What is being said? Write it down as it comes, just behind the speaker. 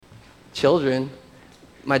children,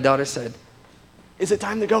 my daughter said, "Is it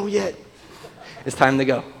time to go yet?" It's time to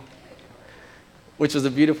go. Which was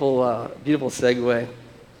a beautiful, beautiful segue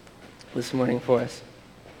this morning for us.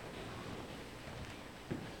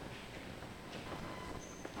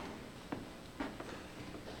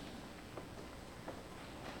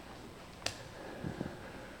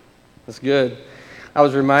 That's good. I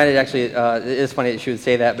was reminded, actually, it is funny that she would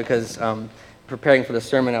say that because preparing for the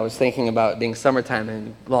sermon, I was thinking about being summertime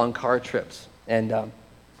and long car trips. And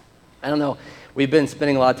I don't know, we've been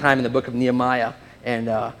spending a lot of time in the book of Nehemiah, and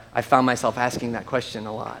I found myself asking that question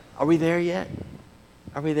a lot. Are we there yet?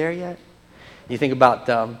 Are we there yet? You think about,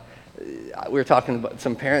 we were talking about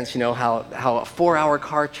some parents, how a 4-hour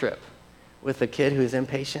car trip with a kid who's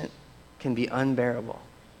impatient can be unbearable,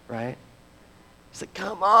 right? It's like,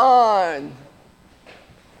 come on.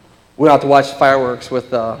 We went out to watch fireworks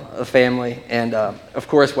with a family, and of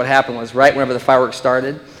course what happened was right whenever the fireworks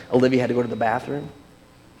started, Olivia had to go to the bathroom.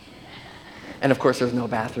 And of course there's no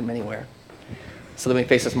bathroom anywhere. So then we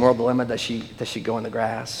faced this moral dilemma, does she go in the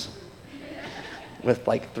grass with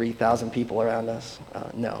like 3,000 people around us?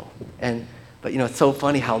 No. But it's so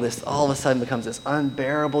funny how this all of a sudden becomes this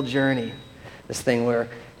unbearable journey, this thing where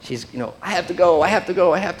she's, I have to go.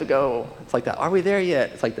 It's like that. Are we there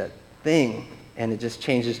yet? It's like that thing, and it just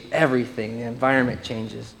changes everything. The environment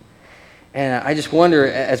changes. And I just wonder,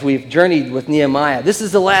 as we've journeyed with Nehemiah, this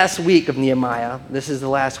is the last week of Nehemiah.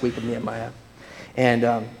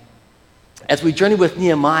 And as we journey with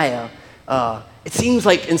Nehemiah, it seems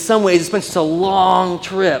like in some ways it's been such a long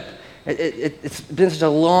trip. It's been such a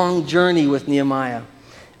long journey with Nehemiah.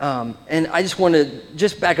 And I just want to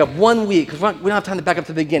just back up 1 week, because we don't have time to back up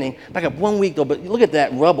to the beginning. Back up 1 week, though, but look at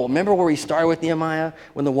that rubble. Remember where we started with Nehemiah,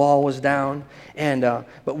 when the wall was down? And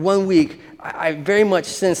but 1 week, I very much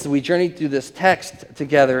sense that we journeyed through this text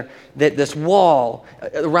together, that this wall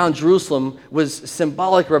around Jerusalem was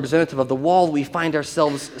symbolic representative of the wall we find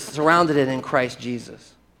ourselves surrounded in Christ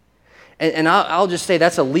Jesus. And I'll just say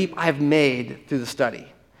that's a leap I've made through the study.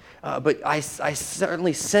 But I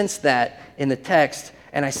certainly sense that in the text,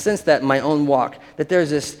 and I sense that in my own walk, that there's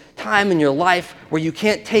this time in your life where you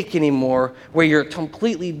can't take anymore, where you're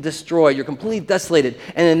completely destroyed, you're completely desolated.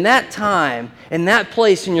 And in that time, in that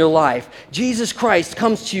place in your life, Jesus Christ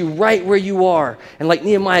comes to you right where you are. And like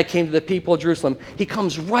Nehemiah came to the people of Jerusalem, he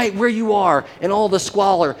comes right where you are in all the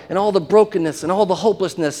squalor and all the brokenness and all the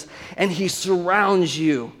hopelessness, and he surrounds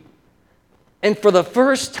you. And for the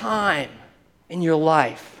first time in your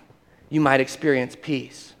life, you might experience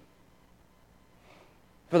peace.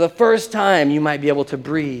 For the first time, you might be able to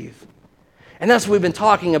breathe. And that's what we've been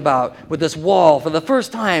talking about with this wall. For the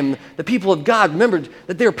first time, the people of God remembered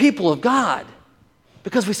that they're people of God,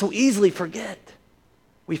 because we so easily forget.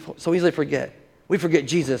 We forget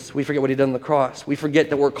Jesus. We forget what he did on the cross. We forget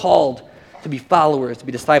that we're called to be followers, to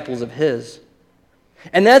be disciples of his.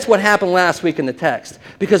 And that's what happened last week in the text.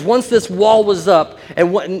 Because once this wall was up,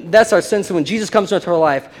 and that's our sense of when Jesus comes into our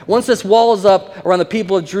life, once this wall is up around the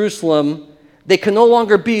people of Jerusalem, they can no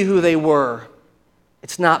longer be who they were.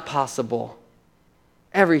 It's not possible.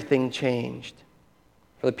 Everything changed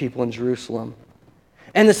for the people in Jerusalem.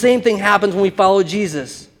 And the same thing happens when we follow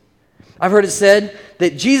Jesus. I've heard it said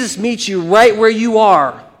that Jesus meets you right where you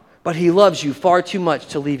are, but he loves you far too much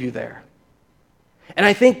to leave you there. And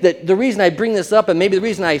I think that the reason I bring this up, and maybe the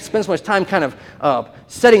reason I spend so much time kind of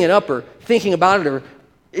setting it up or thinking about it,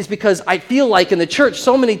 is because I feel like in the church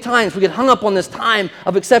so many times we get hung up on this time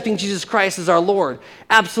of accepting Jesus Christ as our Lord.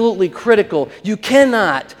 Absolutely critical. You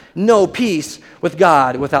cannot know peace with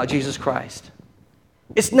God without Jesus Christ.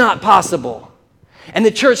 It's not possible. And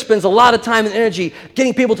the church spends a lot of time and energy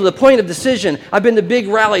getting people to the point of decision. I've been to big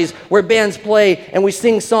rallies where bands play and we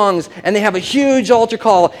sing songs and they have a huge altar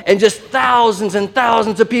call and just thousands and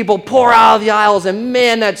thousands of people pour out of the aisles, and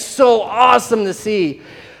man, that's so awesome to see.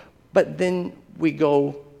 But then we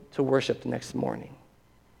go to worship the next morning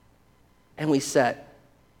and we sit,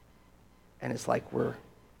 and it's like we're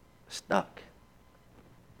stuck.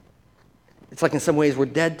 It's like in some ways we're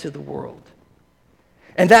dead to the world.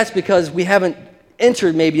 And that's because we haven't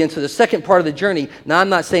entered maybe into the second part of the journey. Now, I'm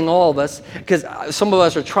not saying all of us, because some of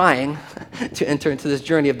us are trying to enter into this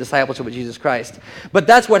journey of discipleship with Jesus Christ. But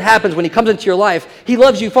that's what happens when he comes into your life. He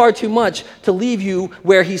loves you far too much to leave you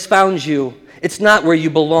where he's found you. It's not where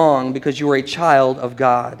you belong, because you are a child of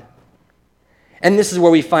God. And this is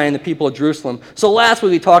where we find the people of Jerusalem. So last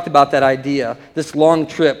week we talked about that idea, this long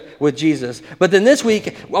trip with Jesus. But then this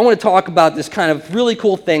week, I want to talk about this kind of really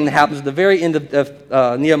cool thing that happens at the very end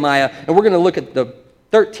of Nehemiah. And we're going to look at the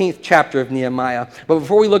 13th chapter of Nehemiah. But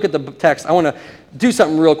before we look at the text, I want to do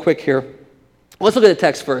something real quick here. Let's look at the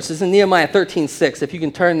text first. This is in Nehemiah 13:6. If you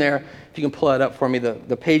can turn there, if you can pull it up for me,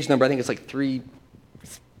 the page number, I think it's like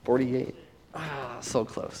 348. So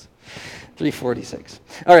close. 346.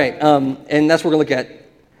 All right, and that's what we're going to look at.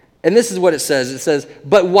 And this is what it says. It says,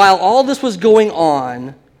 "But while all this was going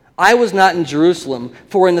on, I was not in Jerusalem,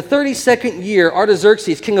 for in the 32nd year,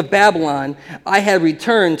 Artaxerxes, king of Babylon, I had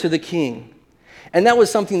returned to the king." And that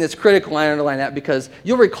was something that's critical. I underline that because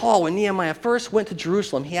you'll recall when Nehemiah first went to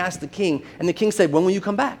Jerusalem, he asked the king, and the king said, "When will you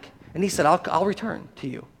come back?" And he said, I'll return to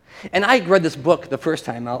you. And I read this book the first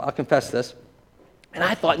time, I'll confess this, and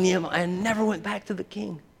I thought Nehemiah never went back to the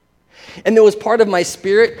king. And there was part of my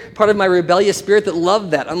spirit, part of my rebellious spirit that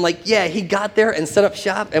loved that. I'm like, yeah, he got there and set up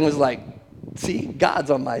shop and was like, see, God's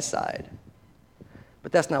on my side.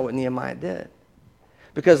 But that's not what Nehemiah did.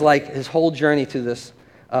 Because like his whole journey to this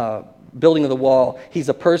building of the wall, he's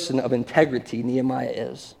a person of integrity, Nehemiah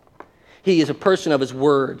is. He is a person of his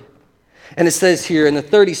word. And it says here, in the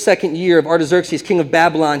 32nd year of Artaxerxes, king of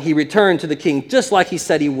Babylon, he returned to the king, just like he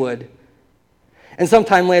said he would. And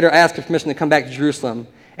sometime later, I asked for permission to come back to Jerusalem.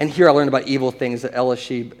 And here I learned about evil things that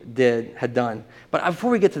Eliashib had done. But before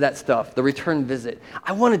we get to that stuff, the return visit,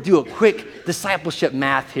 I want to do a quick discipleship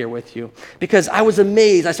math here with you. Because I was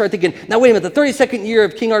amazed. I started thinking, now wait a minute, the 32nd year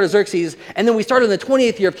of King Artaxerxes, and then we started in the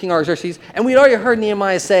 28th year of King Artaxerxes, and we'd already heard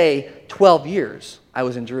Nehemiah say, 12 years I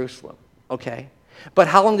was in Jerusalem. Okay? But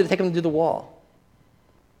how long did it take him to do the wall?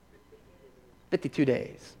 52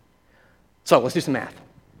 days. So let's do some math.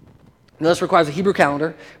 Now, this requires a Hebrew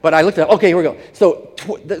calendar, but I looked at it. Okay, here we go. So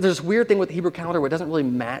there's this weird thing with the Hebrew calendar where it doesn't really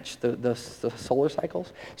match the solar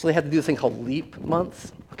cycles. So they had to do this thing called leap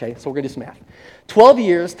months. Okay, so we're going to do some math. 12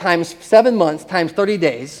 years times 7 months times 30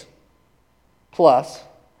 days plus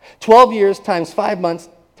 12 years times 5 months.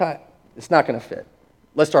 It's not going to fit.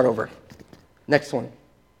 Let's start over. Next one.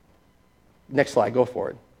 Next slide, go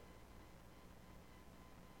forward.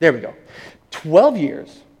 There we go. 12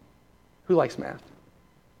 years. Who likes math?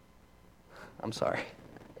 I'm sorry.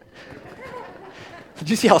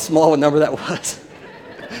 Did you see how small of a number that was?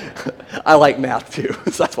 I like math too,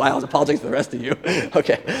 so that's why I was apologizing to the rest of you.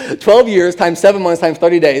 Okay, 12 years times 7 months times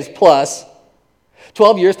 30 days plus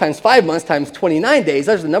 12 years times 5 months times 29 days.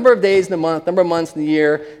 There's the number of days in the month, number of months in the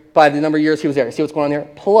year, by the number of years he was there. See what's going on there?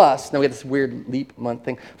 Plus, now we get this weird leap month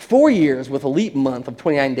thing. 4 years with a leap month of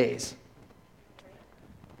 29 days.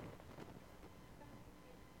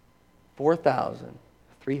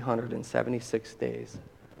 4,376 days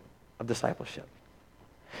of discipleship.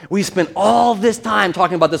 We spent all this time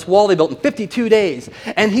talking about this wall they built in 52 days,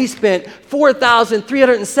 and he spent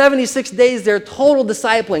 4,376 days there total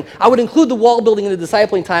discipling. I would include the wall building in the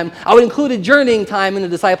discipling time. I would include a journeying time in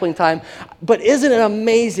the discipling time. But isn't it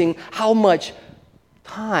amazing how much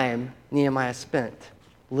time Nehemiah spent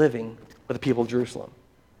living with the people of Jerusalem?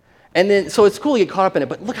 And then, so it's cool to get caught up in it,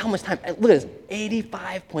 but look how much time, look at this,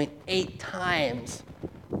 85.8 times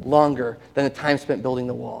longer than the time spent building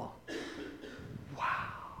the wall.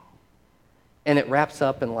 And it wraps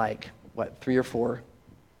up in 3 or 4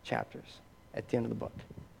 chapters at the end of the book.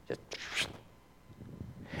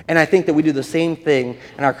 And I think that we do the same thing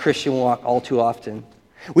in our Christian walk all too often.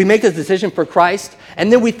 We make this decision for Christ,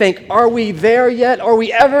 and then we think, are we there yet? Are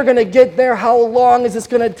we ever going to get there? How long is this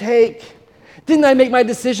going to take? Didn't I make my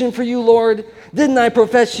decision for you, Lord? Didn't I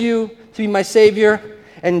profess you to be my Savior?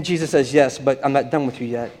 And Jesus says, yes, but I'm not done with you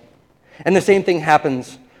yet. And the same thing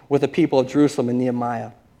happens with the people of Jerusalem and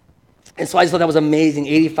Nehemiah. And so I just thought that was amazing,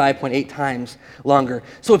 85.8 times longer.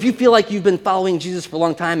 So if you feel like you've been following Jesus for a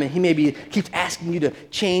long time and he maybe keeps asking you to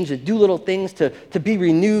change, to do little things, to be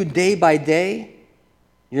renewed day by day,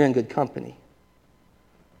 you're in good company.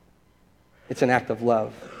 It's an act of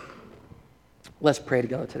love. Let's pray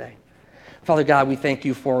together today. Father God, we thank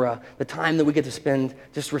you for the time that we get to spend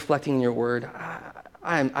just reflecting in your word.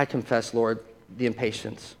 I confess, Lord, the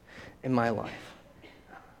impatience in my life.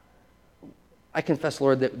 I confess,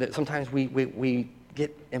 Lord, that sometimes we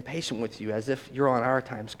get impatient with you as if you're on our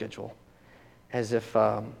time schedule, as if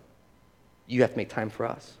you have to make time for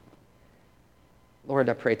us. Lord,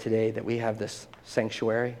 I pray today that we have this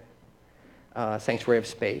sanctuary, a sanctuary of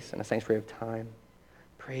space and a sanctuary of time.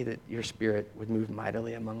 Pray that your Spirit would move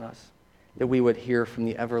mightily among us, that we would hear from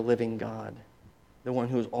the ever-living God, the one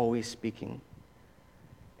who is always speaking.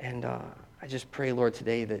 And I just pray, Lord,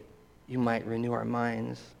 today that you might renew our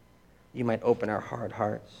minds, you might open our hard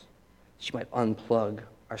hearts, that you might unplug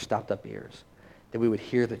our stopped-up ears, that we would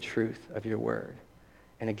hear the truth of your word,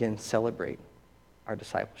 and again, celebrate our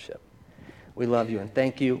discipleship. We love you and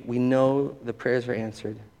thank you. We know the prayers are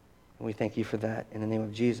answered, and we thank you for that in the name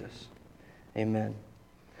of Jesus. Amen.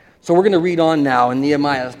 So we're going to read on now in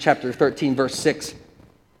Nehemiah chapter 13, verse 6.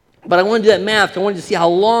 But I wanted to do that math. I wanted to see how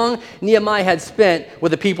long Nehemiah had spent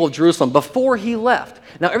with the people of Jerusalem before he left.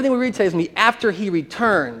 Now, everything we read today is going to be after he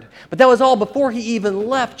returned. But that was all before he even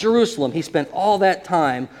left Jerusalem. He spent all that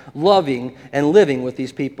time loving and living with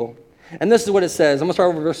these people. And this is what it says. I'm going to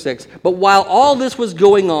start over verse 6. But while all this was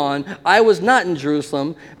going on, I was not in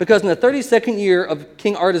Jerusalem, because in the 32nd year of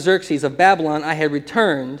King Artaxerxes of Babylon, I had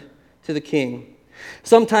returned to the king.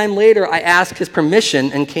 Sometime later, I asked his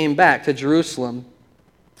permission and came back to Jerusalem.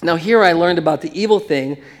 Now here I learned about the evil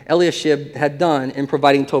thing Eliashib had done in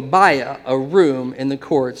providing Tobiah a room in the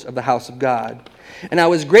courts of the house of God. And I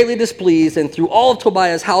was greatly displeased and threw all of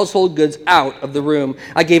Tobiah's household goods out of the room.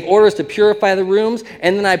 I gave orders to purify the rooms,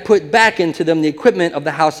 and then I put back into them the equipment of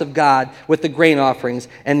the house of God with the grain offerings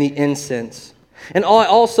and the incense. And I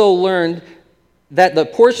also learned that the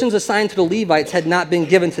portions assigned to the Levites had not been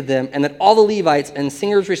given to them, and that all the Levites and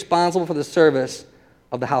singers responsible for the service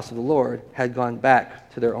of the house of the Lord had gone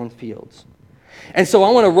back to their own fields. And so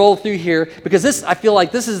I want to roll through here because I feel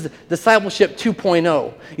like this is discipleship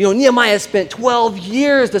 2.0. You know, Nehemiah spent 12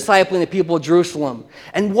 years discipling the people of Jerusalem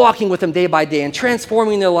and walking with them day by day and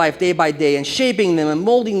transforming their life day by day and shaping them and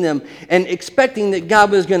molding them and expecting that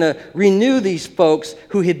God was going to renew these folks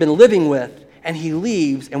who he'd been living with. And he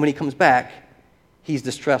leaves, and when he comes back, he's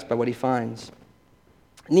distressed by what he finds.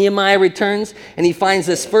 Nehemiah returns, and he finds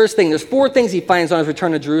this first thing. There's 4 things he finds on his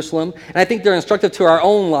return to Jerusalem, and I think they're instructive to our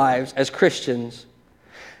own lives as Christians.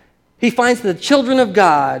 He finds that the children of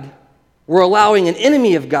God were allowing an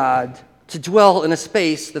enemy of God to dwell in a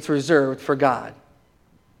space that's reserved for God.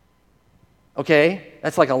 Okay?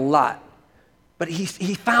 That's like a lot. But he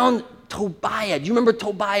found Tobiah. Do you remember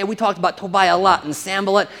Tobiah? We talked about Tobiah a lot, and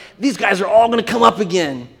Sanballat. These guys are all going to come up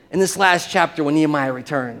again in this last chapter when Nehemiah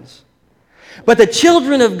returns. But the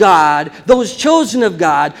children of God, those chosen of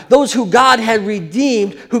God, those who God had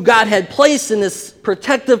redeemed, who God had placed in this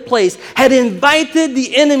protective place, had invited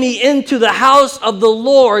the enemy into the house of the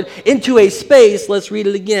Lord, into a space, let's read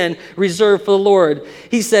it again, reserved for the Lord.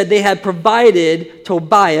 He said they had provided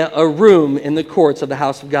Tobiah a room in the courts of the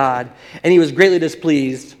house of God, and he was greatly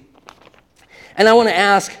displeased. And I want to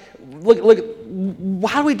ask, look,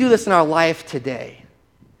 how do we do this in our life today?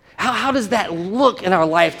 How does that look in our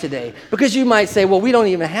life today? Because you might say, well, we don't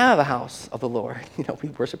even have a house of the Lord. You know, we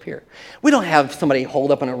worship here. We don't have somebody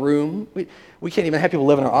holed up in a room. We can't even have people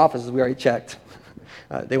live in our offices. We already checked.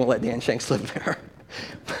 They won't let Dan Shanks live there.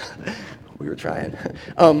 We were trying.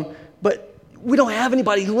 But we don't have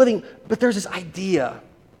anybody living. But there's this idea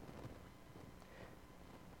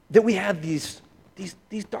that we have these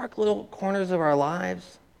dark little corners of our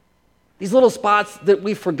lives, these little spots that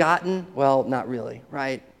we've forgotten. Well, not really,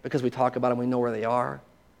 right? Because we talk about them, we know where they are.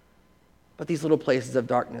 But these little places of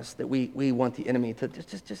darkness that we want the enemy to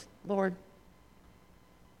just Lord,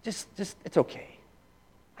 just it's okay.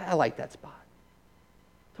 I like that spot.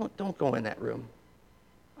 Don't go in that room.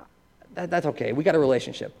 That's okay. We got a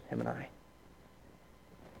relationship, him and I.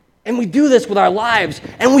 And we do this with our lives,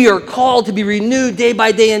 and we are called to be renewed day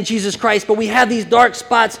by day in Jesus Christ, but we have these dark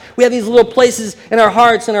spots, we have these little places in our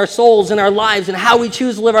hearts and our souls and our lives and how we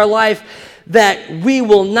choose to live our life that we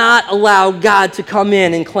will not allow God to come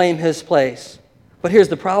in and claim his place. But here's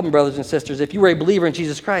the problem, brothers and sisters. If you are a believer in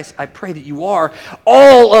Jesus Christ, I pray that you are.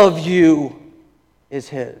 All of you is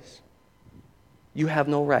his. You have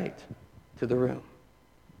no right to the room.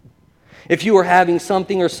 If you are having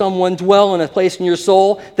something or someone dwell in a place in your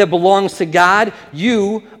soul that belongs to God,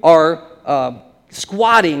 you are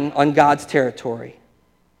squatting on God's territory.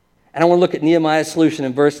 And I want to look at Nehemiah's solution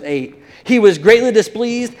in verse 8. He was greatly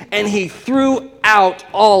displeased, and he threw out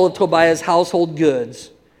all of Tobiah's household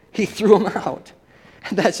goods. He threw them out.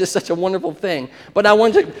 And that's just such a wonderful thing. But I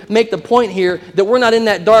want to make the point here that we're not in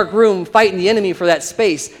that dark room fighting the enemy for that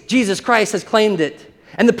space. Jesus Christ has claimed it.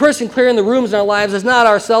 And the person clearing the rooms in our lives is not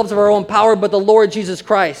ourselves of our own power, but the Lord Jesus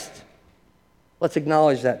Christ. Let's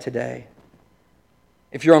acknowledge that today.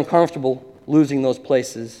 If you're uncomfortable losing those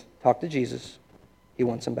places, talk to Jesus. He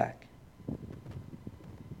wants them back.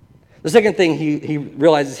 The second thing he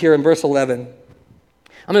realizes here in verse 11,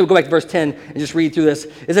 I'm going to go back to verse 10 and just read through this.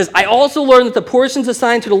 It says, I also learned that the portions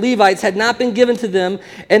assigned to the Levites had not been given to them,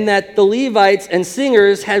 and that the Levites and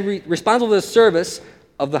singers had responsible for the service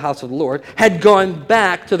of the house of the Lord had gone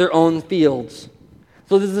back to their own fields.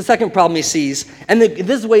 So this is the second problem he sees. And this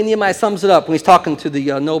is the way Nehemiah sums it up when he's talking to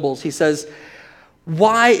the nobles. He says,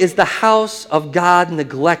 why is the house of God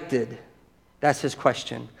neglected? That's his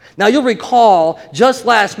question. Now you'll recall, just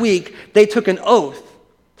last week, they took an oath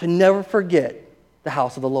to never forget the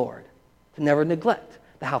house of the Lord, to never neglect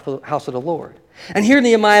the house of the Lord. And here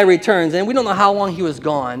Nehemiah returns, and we don't know how long he was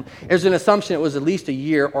gone. There's an assumption it was at least a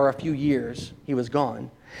year or a few years he was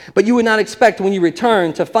gone. But you would not expect when you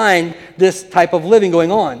return to find this type of living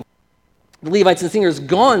going on. The Levites and singers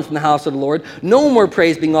gone from the house of the Lord. No more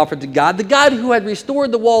praise being offered to God, the God who had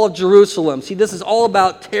restored the wall of Jerusalem. See, this is all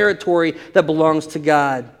about territory that belongs to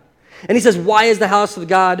God. And he says, why is the house of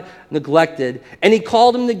God neglected? And he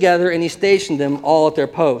called them together and he stationed them all at their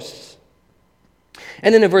posts.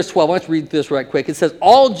 And then in verse 12, I want to read this right quick. It says,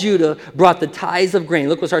 all Judah brought the tithes of grain.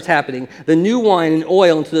 Look what starts happening. The new wine and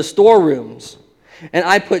oil into the storerooms. And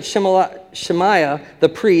I put Shemaiah the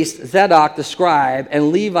priest, Zadok the scribe,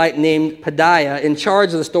 and Levite named Pedaiah in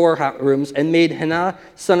charge of the storerooms, and made Hanah,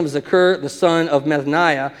 son of Zakur, the son of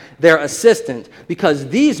Methaniah, their assistant, because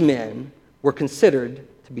these men were considered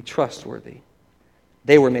to be trustworthy.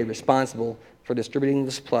 They were made responsible for distributing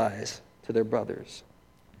the supplies to their brothers.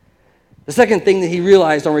 The second thing that he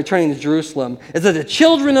realized on returning to Jerusalem is that the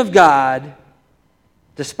children of God,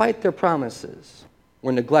 despite their promises,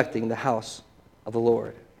 were neglecting the house of the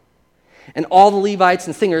Lord. And all the Levites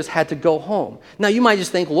and singers had to go home. Now, you might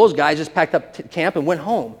just think, well, those guys just packed up camp and went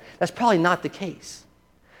home. That's probably not the case.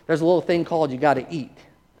 There's a little thing called you got to eat,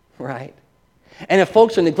 right? And if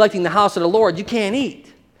folks are neglecting the house of the Lord, you can't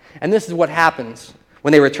eat. And this is what happens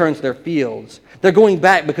when they return to their fields. They're going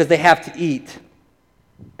back because they have to eat,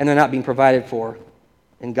 and they're not being provided for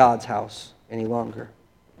in God's house any longer.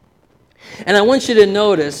 And I want you to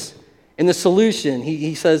notice in the solution,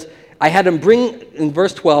 he says, I had him bring, in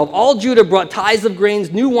verse 12, all Judah brought tithes of grains,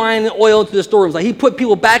 new wine, and oil into the storerooms. Like he put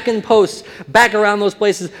people back in posts, back around those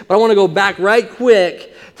places. But I want to go back right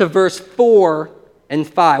quick to verse 4 and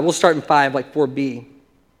 5. We'll start in 5, like 4b.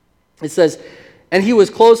 It says, and he was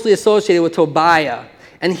closely associated with Tobiah,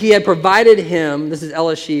 and he had provided him, this is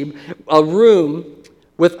Eliashib, a room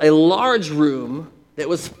with a large room that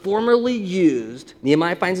was formerly used,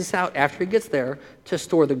 Nehemiah finds this out after he gets there, to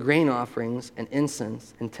store the grain offerings and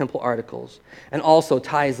incense and temple articles, and also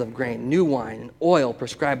tithes of grain, new wine, and oil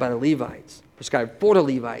prescribed by the Levites, prescribed for the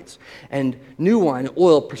Levites, and new wine and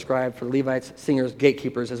oil prescribed for the Levites, singers,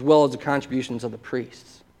 gatekeepers, as well as the contributions of the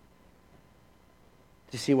priests.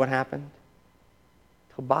 Do you see what happened?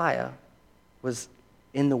 Tobiah was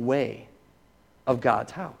in the way of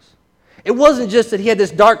God's house. It wasn't just that he had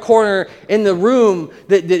this dark corner in the room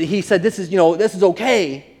that he said, this is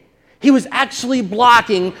okay. He was actually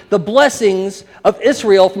blocking the blessings of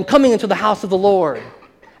Israel from coming into the house of the Lord.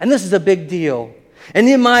 And this is a big deal. And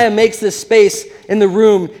Nehemiah makes this space in the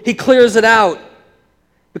room. He clears it out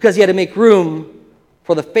because he had to make room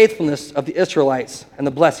for the faithfulness of the Israelites and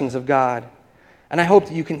the blessings of God. And I hope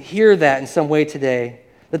that you can hear that in some way today,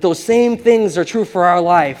 that those same things are true for our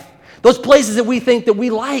life. Those places that we think that we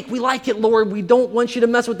like it, Lord. We don't want you to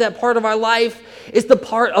mess with that part of our life. It's the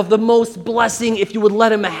part of the most blessing if you would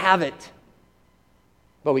let him have it.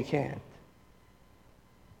 But we can't.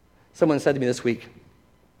 Someone said to me this week,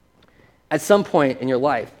 at some point in your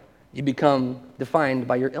life, you become defined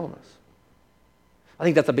by your illness. I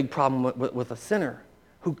think that's a big problem with a sinner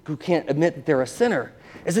who can't admit that they're a sinner,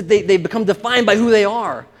 is that they become defined by who they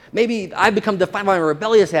are. Maybe I've become defined by my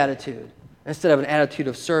rebellious attitude instead of an attitude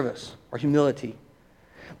of service or humility.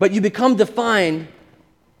 But you become defined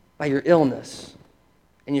by your illness,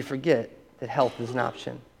 and you forget that health is an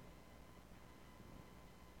option.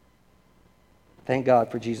 Thank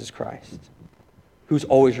God for Jesus Christ, who's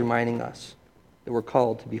always reminding us that we're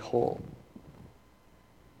called to be whole.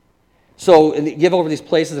 So give over these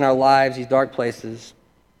places in our lives, these dark places,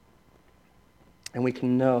 and we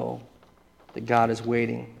can know that God is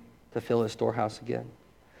waiting to fill his storehouse again.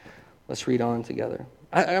 Let's read on together.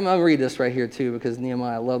 I'm going to read this right here, too, because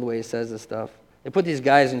Nehemiah, I love the way he says this stuff. They put these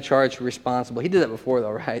guys in charge who are responsible. He did that before,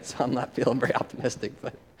 though, right? So I'm not feeling very optimistic,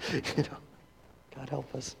 but, God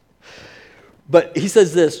help us. But he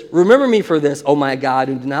says this, remember me for this, O my God,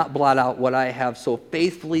 and do not blot out what I have so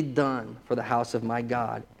faithfully done for the house of my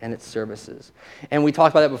God and its services. And we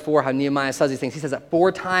talked about that before, how Nehemiah says these things. He says that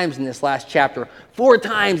 4 times in this last chapter. 4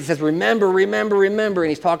 times he says, remember, remember, remember. And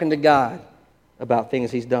he's talking to God about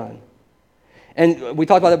things he's done. And we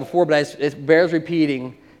talked about that before, but it bears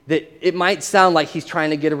repeating that it might sound like he's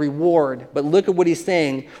trying to get a reward, but look at what he's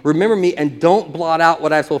saying. Remember me and don't blot out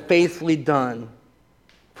what I've so faithfully done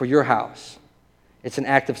for your house. It's an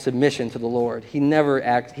act of submission to the Lord. He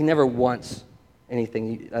never wants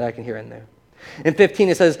anything that I can hear in there. In 15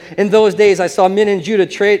 it says, in those days I saw men in Judah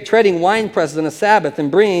treading wine presses on the Sabbath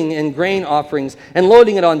and bringing in grain offerings and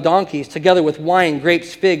loading it on donkeys together with wine,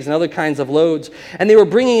 grapes, figs, and other kinds of loads. And they were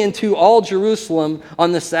bringing into all Jerusalem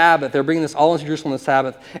on the Sabbath. They're bringing this all into Jerusalem on the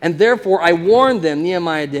Sabbath. And therefore I warned them,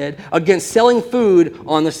 Nehemiah did, against selling food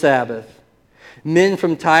on the Sabbath. Men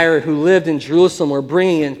from Tyre who lived in Jerusalem were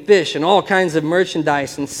bringing in fish and all kinds of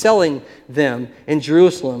merchandise and selling them in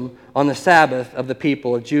Jerusalem on the Sabbath of the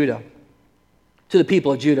people of Judah, to the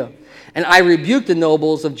people of Judah. And I rebuked the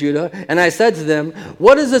nobles of Judah, and I said to them,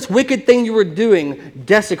 what is this wicked thing you were doing,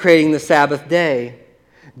 desecrating the Sabbath day?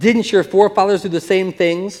 Didn't your forefathers do the same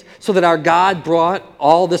things, so that our God brought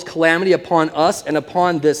all this calamity upon us and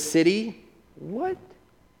upon this city? What?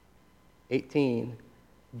 18.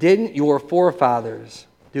 Didn't your forefathers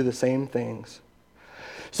do the same things,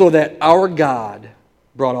 so that our God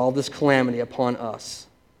brought all this calamity upon us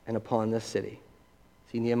and upon this city?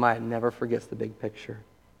 See, Nehemiah never forgets the big picture.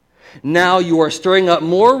 Now you are stirring up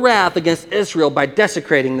more wrath against Israel by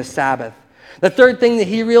desecrating the Sabbath. The third thing that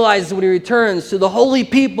he realizes when he returns to the holy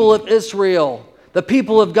people of Israel, the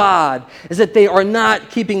people of God, is that they are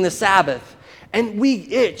not keeping the Sabbath. And we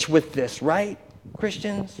itch with this, right,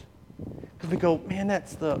 Christians? Because we go, man,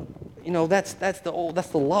 that's the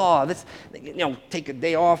law. That's, take a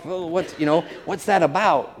day off. Oh, what's that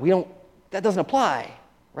about? That doesn't apply,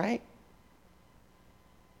 right?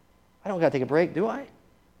 I don't got to take a break, do I?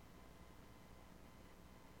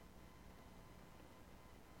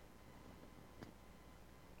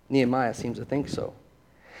 Nehemiah seems to think so.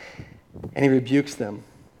 And he rebukes them.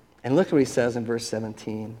 And look what he says in verse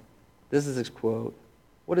 17. This is his quote.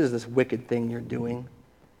 What is this wicked thing you're doing?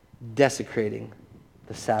 Desecrating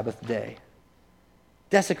the Sabbath day.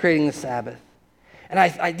 Desecrating the Sabbath. And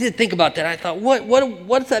I did think about that. I thought,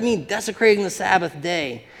 what does that mean, desecrating the Sabbath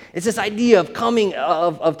day? It's this idea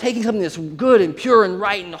of taking something that's good and pure and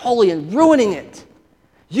right and holy and ruining it,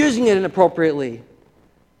 using it inappropriately.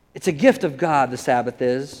 It's a gift of God, the Sabbath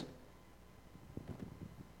is.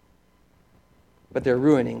 But they're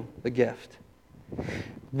ruining the gift.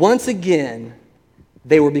 Once again,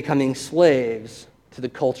 they were becoming slaves to the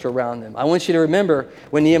culture around them. I want you to remember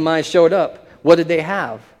when Nehemiah showed up, what did they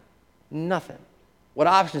have? Nothing. What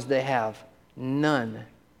options did they have? None.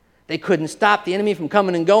 They couldn't stop the enemy from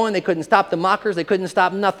coming and going. They couldn't stop the mockers. They couldn't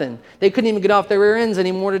stop nothing. They couldn't even get off their rear ends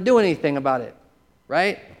anymore to do anything about it.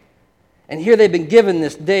 Right? And here they've been given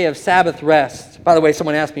this day of Sabbath rest. By the way,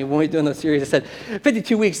 someone asked me when we were doing the series, I said,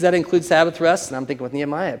 52 weeks, does that include Sabbath rest? And I'm thinking with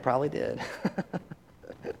Nehemiah, it probably did.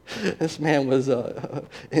 This man was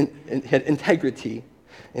had integrity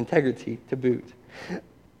to boot.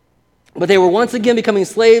 But they were once again becoming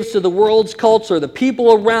slaves to the world's culture. The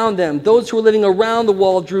people around them, those who were living around the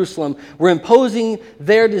wall of Jerusalem, were imposing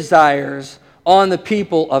their desires on the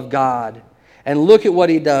people of God. And look at what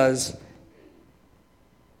he does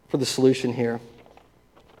for the solution here.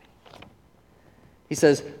 He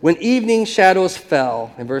says, when evening shadows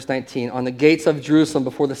fell, in verse 19, on the gates of Jerusalem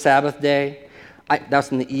before the Sabbath day,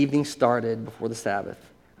 that's when the evening started before the Sabbath,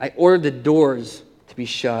 I ordered the doors to be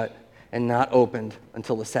shut and not opened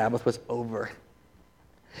until the Sabbath was over.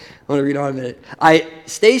 I want to read on a minute. I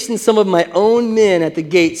stationed some of my own men at the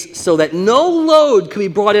gates so that no load could be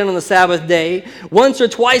brought in on the Sabbath day. Once or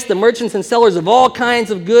twice, the merchants and sellers of all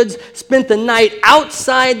kinds of goods spent the night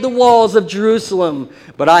outside the walls of Jerusalem.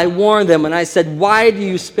 But I warned them, and I said, why do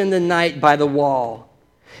you spend the night by the wall?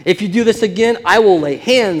 If you do this again, I will lay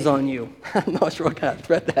hands on you. I'm not sure what kind of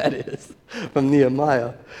threat that is from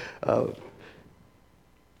Nehemiah.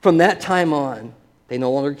 From that time on, they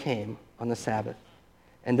no longer came on the Sabbath.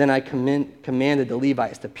 And then I commanded the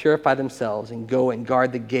Levites to purify themselves and go and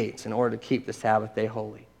guard the gates in order to keep the Sabbath day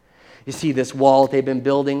holy. You see this wall that they've been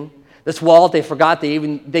building, this wall that they forgot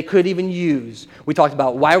they could even use. We talked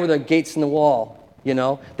about why were there gates in the wall?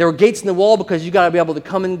 There were gates in the wall because you got to be able to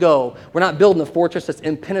come and go. We're not building a fortress that's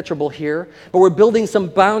impenetrable here, but we're building some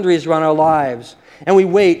boundaries around our lives. And we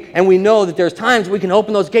wait, and we know that there's times we can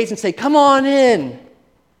open those gates and say, come on in,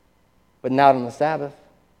 but not on the Sabbath.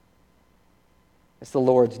 It's the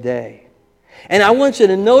Lord's day. And I want you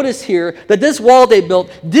to notice here that this wall they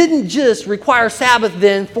built didn't just require Sabbath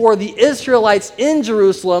then for the Israelites in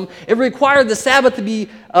Jerusalem. It required the Sabbath to be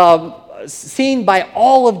seen by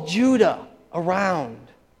all of Judah around.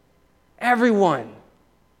 Everyone.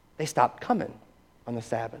 They stopped coming on the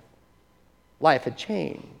Sabbath. Life had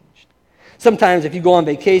changed. Sometimes if you go on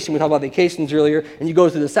vacation, we talked about vacations earlier, and you go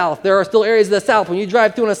to the South, there are still areas of the South when you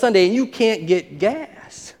drive through on a Sunday and you can't get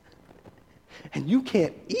gas. And you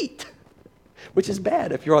can't eat, which is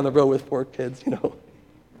bad if you're on the road with 4 kids,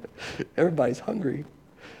 Everybody's hungry.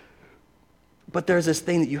 But there's this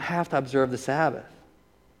thing that you have to observe the Sabbath.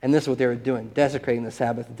 And this is what they were doing, desecrating the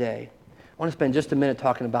Sabbath day. I want to spend just a minute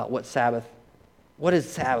talking about what is Sabbath?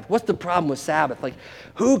 What's the problem with Sabbath?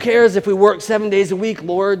 Who cares if we work 7 days a week,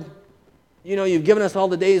 Lord? You've given us all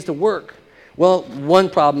the days to work. Well, one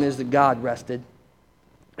problem is that God rested.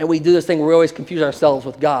 And we do this thing where we always confuse ourselves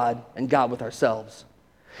with God and God with ourselves.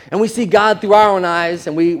 And we see God through our own eyes,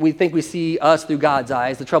 and we think we see us through God's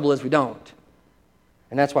eyes. The trouble is we don't.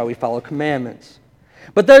 And that's why we follow commandments.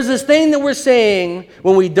 But there's this thing that we're saying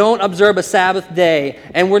when we don't observe a Sabbath day,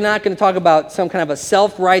 and we're not going to talk about some kind of a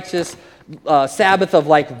self-righteous Sabbath of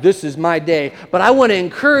like, this is my day. But I want to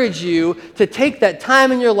encourage you to take that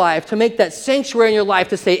time in your life, to make that sanctuary in your life,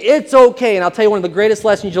 to say, it's okay. And I'll tell you one of the greatest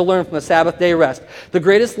lessons you'll learn from a Sabbath day rest. The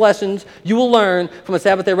greatest lessons you will learn from a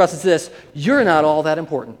Sabbath day rest is this: you're not all that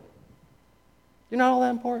important. You're not all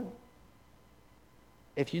that important.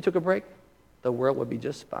 If you took a break, the world would be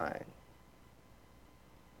just fine.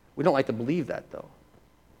 We don't like to believe that, though.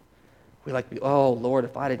 We like to be, oh, Lord,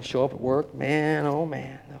 if I didn't show up at work, man, oh,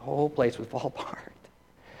 man, the whole place would fall apart.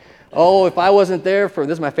 Oh, if I wasn't there for,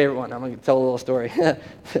 this is my favorite one. I'm going to tell a little story.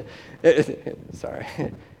 Sorry.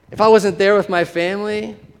 If I wasn't there with my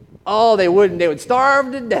family, oh, they would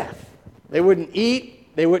starve to death. They wouldn't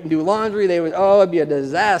eat. They wouldn't do laundry. It'd be a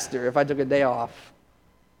disaster if I took a day off.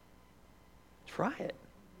 Try it.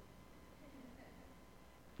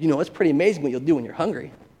 You know, it's pretty amazing what you'll do when you're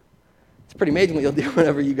hungry. It's pretty amazing what you'll do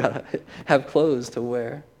whenever you got to have clothes to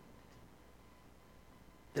wear.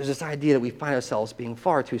 There's this idea that we find ourselves being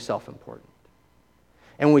far too self-important.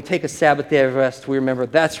 And when we take a Sabbath day of rest, we remember,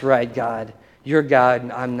 that's right, God. You're God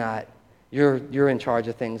and I'm not. You're in charge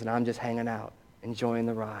of things and I'm just hanging out, enjoying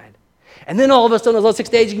the ride. And then all of a sudden, those 6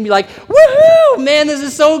 days, you can be like, woohoo, man, this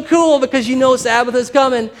is so cool, because you know Sabbath is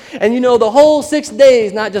coming. And you know the whole 6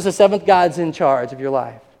 days, not just the seventh, God's in charge of your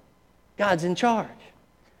life. God's in charge.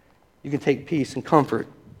 You can take peace and comfort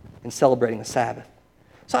in celebrating the Sabbath.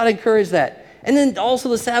 So I'd encourage that. And then also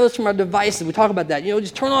the Sabbath from our devices. We talk about that. You know,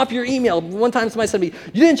 just turn off your email. One time somebody said to me,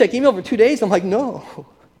 you didn't check email for 2 days? I'm like, no.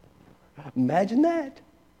 Imagine that.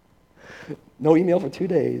 No email for 2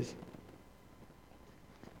 days.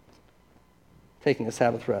 Taking a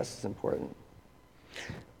Sabbath rest is important.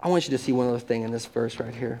 I want you to see one other thing in this verse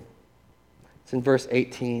right here. It's in verse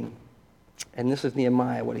 18. And this is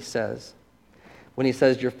Nehemiah, what he says. When he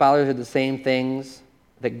says, your fathers did the same things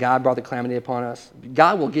that God brought the calamity upon us,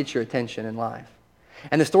 God will get your attention in life.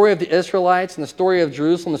 And the story of the Israelites and the story of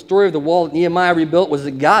Jerusalem, the story of the wall that Nehemiah rebuilt was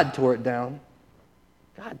that God tore it down.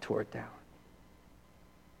 God tore it down.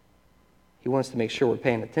 He wants to make sure we're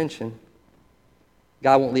paying attention.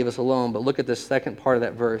 God won't leave us alone, but look at this second part of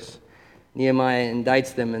that verse. Nehemiah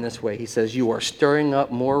indicts them in this way. He says, you are stirring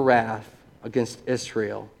up more wrath against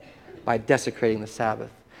Israel by desecrating the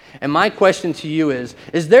Sabbath. And my question to you is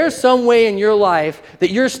there some way in your life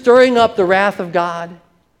that you're stirring up the wrath of God?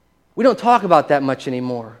 We don't talk about that much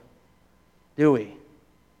anymore, do we?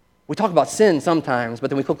 We talk about sin sometimes, but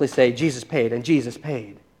then we quickly say, Jesus paid, and Jesus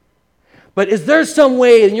paid. But is there some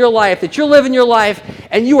way in your life that you're living your life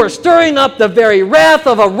and you are stirring up the very wrath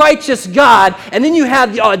of a righteous God, and then you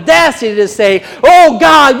have the audacity to say, oh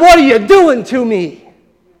God, what are you doing to me?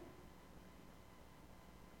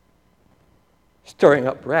 Stirring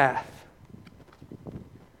up wrath.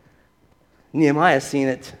 Nehemiah's seen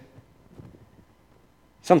it.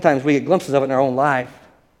 Sometimes we get glimpses of it in our own life,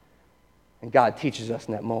 and God teaches us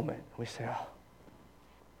in that moment. We say, oh,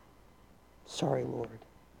 sorry, Lord.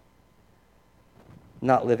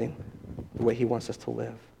 Not living the way He wants us to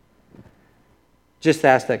live. Just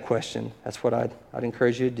ask that question. That's what I'd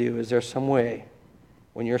encourage you to do. Is there some way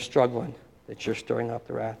when you're struggling that you're stirring up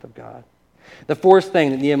the wrath of God? The fourth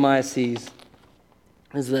thing that Nehemiah sees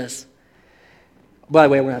is this. By the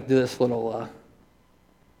way, we're going to have to do this little,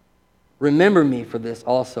 remember me for this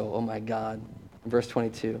also, oh my God. Verse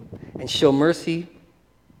 22. And show mercy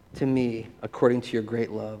to me according to your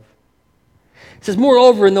great love. It says,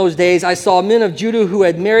 moreover, in those days I saw men of Judah who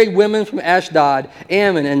had married women from Ashdod,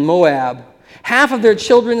 Ammon, and Moab. Half of their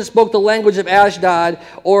children spoke the language of Ashdod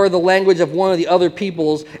or the language of one of the other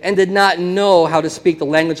peoples and did not know how to speak the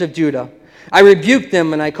language of Judah. I rebuked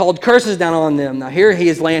them and I called curses down on them. Now here he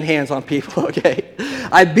is laying hands on people, okay?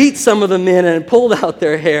 I beat some of the men and pulled out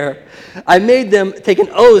their hair. I made them take an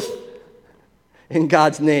oath in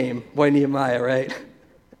God's name. Boy, Nehemiah, right?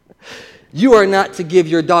 You are not to give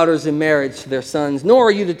your daughters in marriage to their sons, nor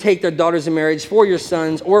are you to take their daughters in marriage for your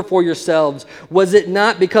sons or for yourselves. Was it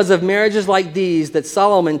not because of marriages like these that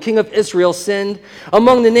Solomon, king of Israel, sinned?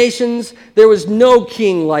 Among the nations there was no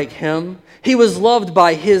king like him. He was loved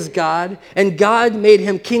by his God, and God made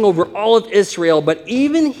him king over all of Israel, but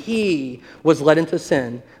even he was led into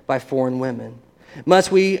sin by foreign women.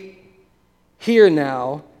 Must we hear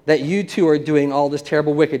now that you two are doing all this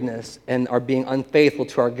terrible wickedness and are being unfaithful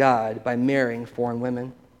to our God by marrying foreign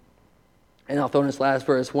women? And I'll throw in this last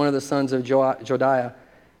verse. One of the sons of Joiada,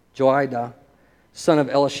 son of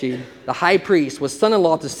Elishib, the high priest, was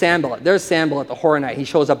son-in-law to Sanballat. There's Sanballat, the Horonite. He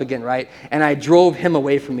shows up again, right? And I drove him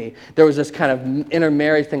away from me. There was this kind of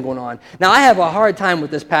intermarriage thing going on. Now, I have a hard time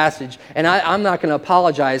with this passage, and I'm not going to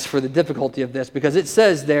apologize for the difficulty of this, because it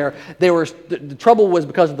says there the trouble was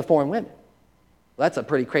because of the foreign women. Well, that's a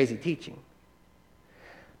pretty crazy teaching.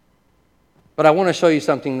 But I want to show you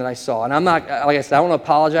something that I saw. And I'm not, like I said, I want to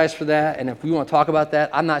apologize for that. And if we want to talk about that,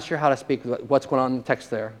 I'm not sure how to speak what's going on in the text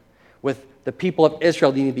there. With the people of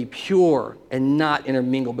Israel needing to be pure and not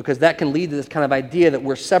intermingle, because that can lead to this kind of idea that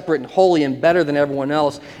we're separate and holy and better than everyone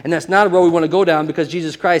else. And that's not a road we want to go down, because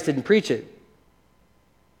Jesus Christ didn't preach it.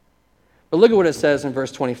 But look at what it says in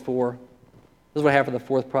verse 24. This is what I have for the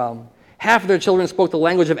fourth problem. Half of their children spoke the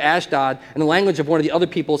language of Ashdod and the language of one of the other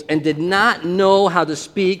peoples, and did not know how to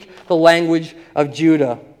speak the language of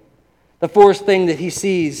Judah. The fourth thing that he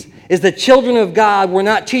sees is the children of God were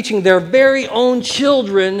not teaching their very own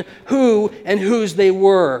children who and whose they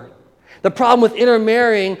were. The problem with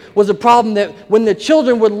intermarrying was a problem that when the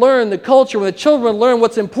children would learn the culture, when the children would learn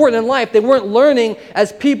what's important in life, they weren't learning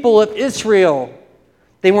as people of Israel.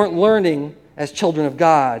 They weren't learning as children of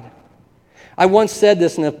God. I once said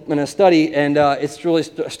this in a study, and it's really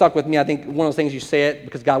stuck with me. I think one of those things you say it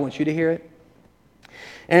because God wants you to hear it.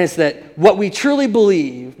 And it's that what we truly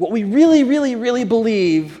believe, what we really, really, really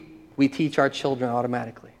believe, we teach our children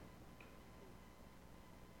automatically.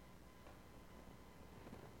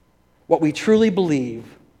 What we truly believe,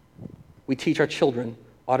 we teach our children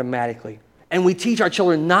automatically. And we teach our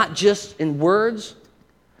children not just in words,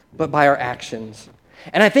 but by our actions.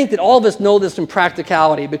 And I think that all of us know this in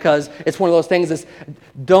practicality, because it's one of those things that's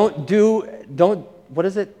what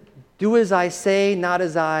is it? Do as I say, not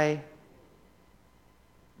as I...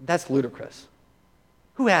 That's ludicrous.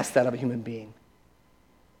 Who asked that of a human being?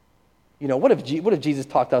 You know, what if Jesus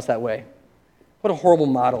talked to us that way? What a horrible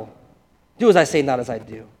model. Do as I say, not as I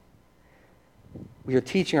do. We are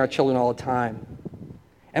teaching our children all the time.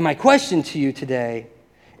 And my question to you today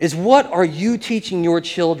is, what are you teaching your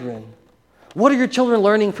children? What are your children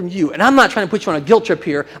learning from you? And I'm not trying to put you on a guilt trip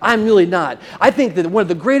here. I'm really not. I think that one of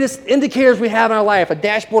the greatest indicators we have in our life, a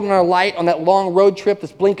dashboard on our light on that long road trip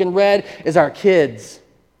that's blinking red, is our kids.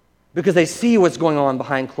 Because they see what's going on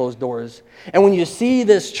behind closed doors. And when you see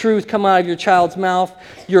this truth come out of your child's mouth,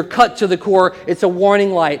 you're cut to the core. It's a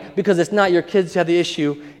warning light, because it's not your kids who have the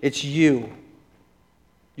issue, it's you.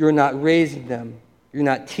 You're not raising them. You're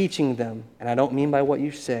not teaching them. And I don't mean by what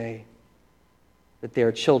you say that they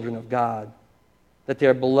are children of God, that they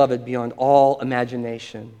are beloved beyond all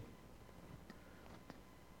imagination.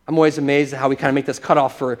 I'm always amazed at how we kind of make this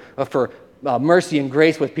cutoff for mercy and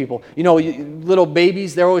grace with people. You know, little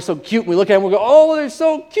babies, they're always so cute. We look at them and we go, oh, they're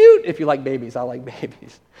so cute. If you like babies, I like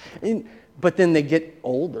babies. But then they get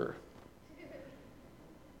older.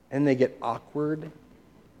 And they get awkward.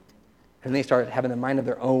 And they start having a mind of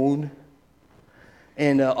their own.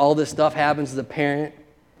 And all this stuff happens as a parent.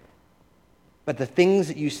 But the things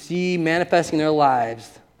that you see manifesting in their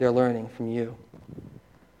lives, they're learning from you.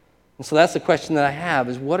 And so that's the question that I have,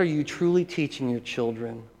 is what are you truly teaching your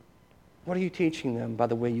children? What are you teaching them by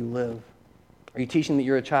the way you live? Are you teaching that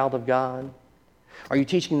you're a child of God? Are you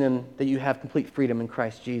teaching them that you have complete freedom in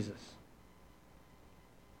Christ Jesus?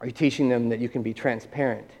 Are you teaching them that you can be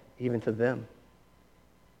transparent even to them?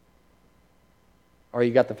 Or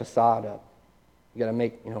you got the facade up? You got to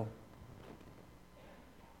make,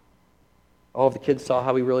 all of the kids saw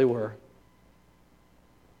how we really were.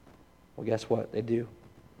 Well, guess what? They do.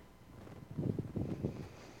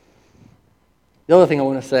 The other thing I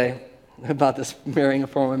want to say about this marrying a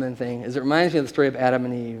foreign woman thing is it reminds me of the story of Adam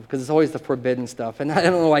and Eve, because it's always the forbidden stuff. And I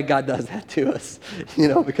don't know why God does that to us,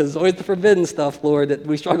 because it's always the forbidden stuff, Lord, that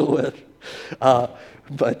we struggle with.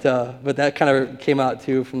 But that kind of came out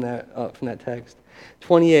too from that text.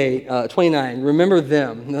 29, remember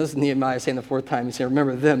them. Now, this is Nehemiah saying the fourth time. He's saying,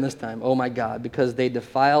 remember them this time. Oh my God, because they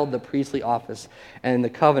defiled the priestly office and the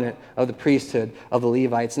covenant of the priesthood of the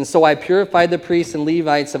Levites. And so I purified the priests and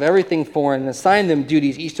Levites of everything foreign and assigned them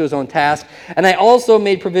duties, each to his own task. And I also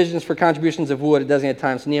made provisions for contributions of wood at designated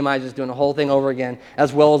times. So Nehemiah is just doing the whole thing over again,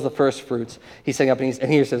 as well as the first fruits. He's saying up,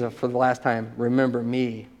 and here says, for the last time, remember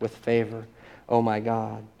me with favor. Oh my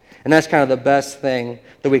God. And that's kind of the best thing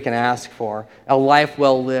that we can ask for. A life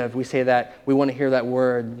well lived. We say that, we want to hear that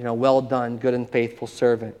word, well done, good and faithful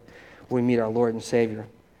servant, when we meet our Lord and Savior.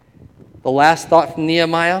 The last thought from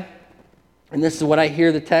Nehemiah, and this is what I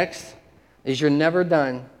hear the text, is you're never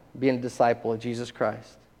done being a disciple of Jesus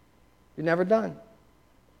Christ. You're never done.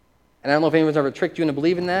 And I don't know if anyone's ever tricked you into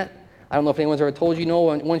believing that. I don't know if anyone's ever told you,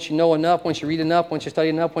 once you know enough, once you read enough, once you study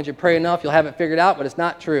enough, once you pray enough, you'll have it figured out, but it's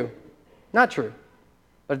not true. Not true.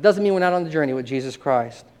 But it doesn't mean we're not on the journey with Jesus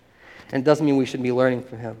Christ. And it doesn't mean we shouldn't be learning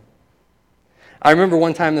from him. I remember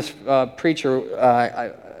one time this preacher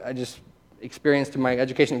I just experienced in my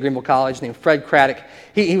education at Greenville College named Fred Craddock.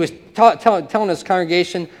 He was telling his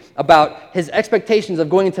congregation about his expectations of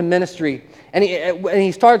going into ministry. And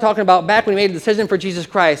he started talking about back when he made a decision for Jesus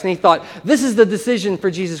Christ. And he thought, this is the decision for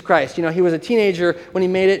Jesus Christ. You know, he was a teenager when he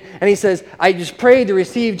made it. And he says, I just prayed to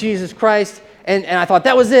receive Jesus Christ. And I thought,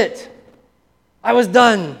 that was it. I was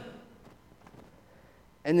done.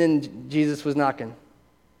 And then Jesus was knocking.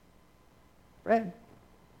 Fred. And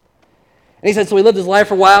he said, so he lived his life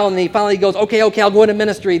for a while, and then he finally goes, okay, I'll go into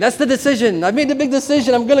ministry. That's the decision. I've made the big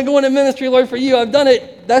decision. I'm going to go into ministry, Lord, for you. I've done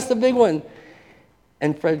it. That's the big one.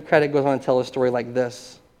 And Fred Craddock goes on to tell a story like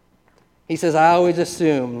this. He says, I always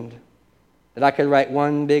assumed that I could write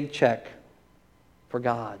one big check for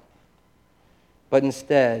God. But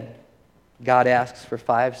instead, God asks for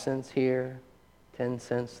 5 cents here, 10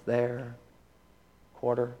 cents there, a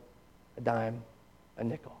quarter, a dime, a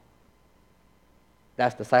nickel.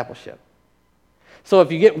 That's discipleship. So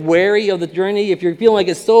if you get wary of the journey, if you're feeling like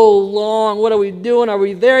it's so long, what are we doing? Are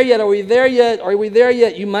we there yet? Are we there yet? Are we there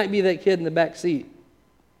yet? You might be that kid in the back seat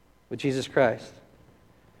with Jesus Christ.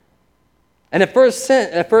 And at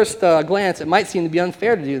first glance, it might seem to be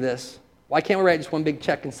unfair to do this. Why can't we write just one big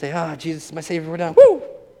check and say, Jesus is my Savior, we're done. Woo!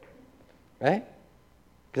 Right?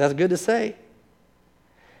 Because that's good to say.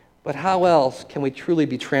 But how else can we truly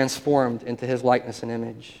be transformed into his likeness and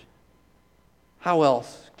image? How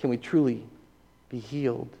else can we truly be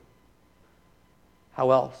healed?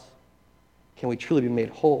 How else can we truly be made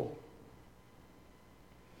whole?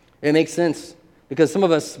 It makes sense because some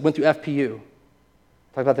of us went through FPU.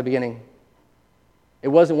 Talked about at the beginning. It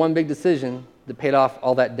wasn't one big decision that paid off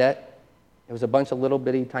all that debt. It was a bunch of little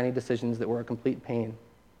bitty tiny decisions that were a complete pain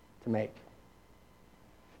to make.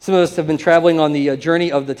 Some of us have been traveling on the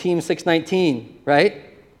journey of the Team 619, right?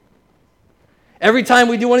 Every time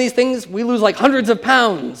we do one of these things, we lose like hundreds of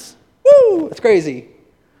pounds. Woo! It's crazy.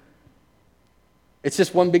 It's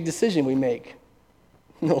just one big decision we make.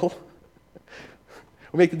 No.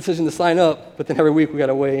 We make the decision to sign up, but then every week we got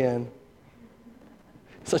to weigh in.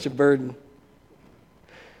 Such a burden.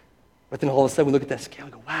 But then all of a sudden we look at that scale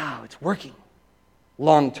and go, wow, it's working.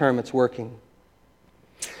 Long term, it's working.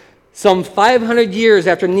 Some 500 years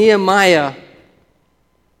after Nehemiah,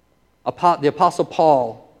 the Apostle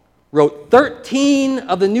Paul wrote 13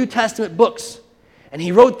 of the New Testament books. And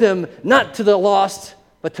he wrote them not to the lost,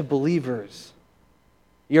 but to believers.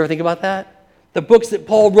 You ever think about that? The books that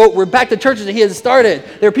Paul wrote were back to churches that he had started.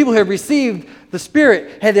 There were people who had received the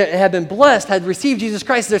Spirit, had been blessed, had received Jesus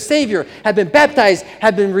Christ as their Savior, had been baptized,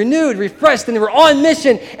 had been renewed, refreshed, and they were on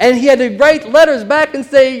mission. And he had to write letters back and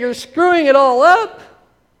say, you're screwing it all up.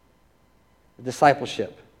 The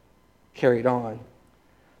discipleship carried on.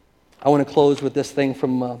 I want to close with this thing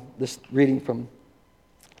from this reading from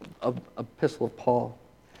an epistle of Paul.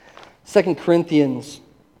 2 Corinthians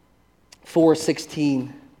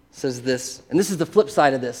 4:16 says this, and this is the flip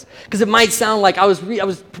side of this, because it might sound like I was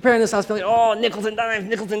preparing this, I was feeling, nickels and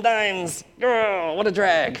dimes, oh, what a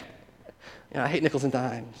drag. I hate nickels and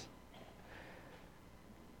dimes.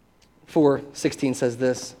 4:16 says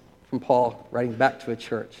this from Paul writing back to a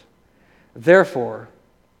church. Therefore,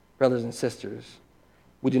 brothers and sisters,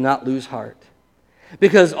 we do not lose heart.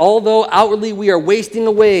 Because although outwardly we are wasting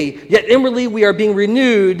away, yet inwardly we are being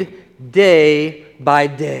renewed day by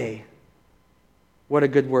day. What a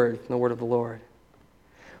good word from the word of the Lord.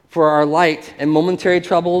 For our light and momentary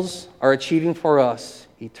troubles are achieving for us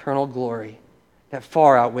eternal glory that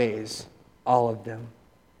far outweighs all of them.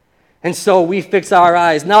 And so we fix our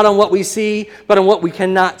eyes not on what we see, but on what we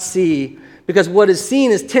cannot see. Because what is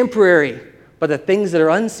seen is temporary, but the things that are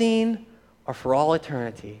unseen are for all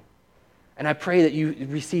eternity. And I pray that you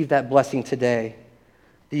receive that blessing today,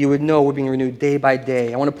 that you would know we're being renewed day by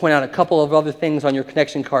day. I want to point out a couple of other things on your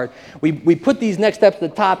connection card. We put these next steps at the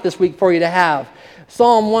top this week for you to have.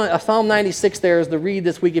 Psalm 96 there is the read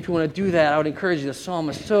this week. If you want to do that, I would encourage you. The psalm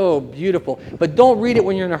is so beautiful. But don't read it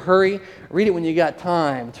when you're in a hurry. Read it when you got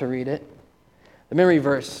time to read it. The memory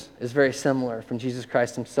verse is very similar from Jesus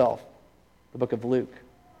Christ himself, the book of Luke.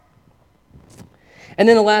 And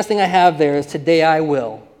then the last thing I have there is today I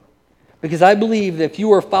will. Because I believe that if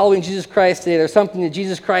you are following Jesus Christ today, there's something that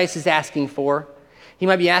Jesus Christ is asking for. He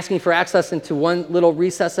might be asking for access into one little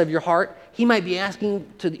recess of your heart. He might be asking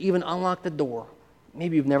to even unlock the door.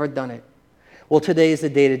 Maybe you've never done it. Well, today is the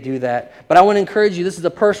day to do that. But I want to encourage you, this is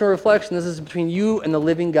a personal reflection. This is between you and the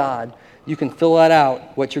living God. You can fill that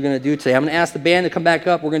out, what you're going to do today. I'm going to ask the band to come back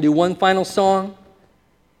up. We're going to do one final song,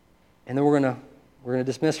 and then we're going to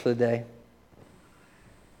dismiss for the day.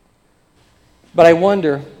 But I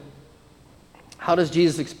wonder, how does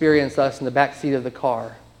Jesus experience us in the back seat of the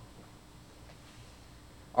car?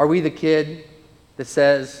 Are we the kid that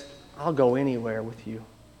says, I'll go anywhere with you?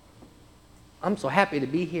 I'm so happy to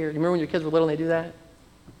be here. You remember when your kids were little and they do that?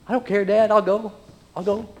 I don't care, Dad. I'll go. I'll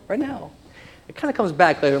go right now. It kind of comes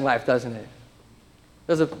back later in life, doesn't it?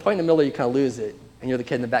 There's a point in the middle where you kind of lose it, and you're the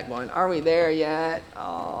kid in the back going, are we there yet?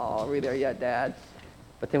 Oh, are we there yet, Dad?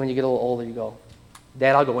 But then when you get a little older, you go,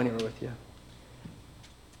 Dad, I'll go anywhere with you.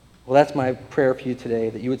 Well, that's my prayer for you today,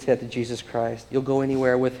 that you would say that to Jesus Christ. You'll go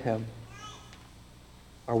anywhere with him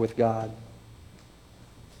or with God.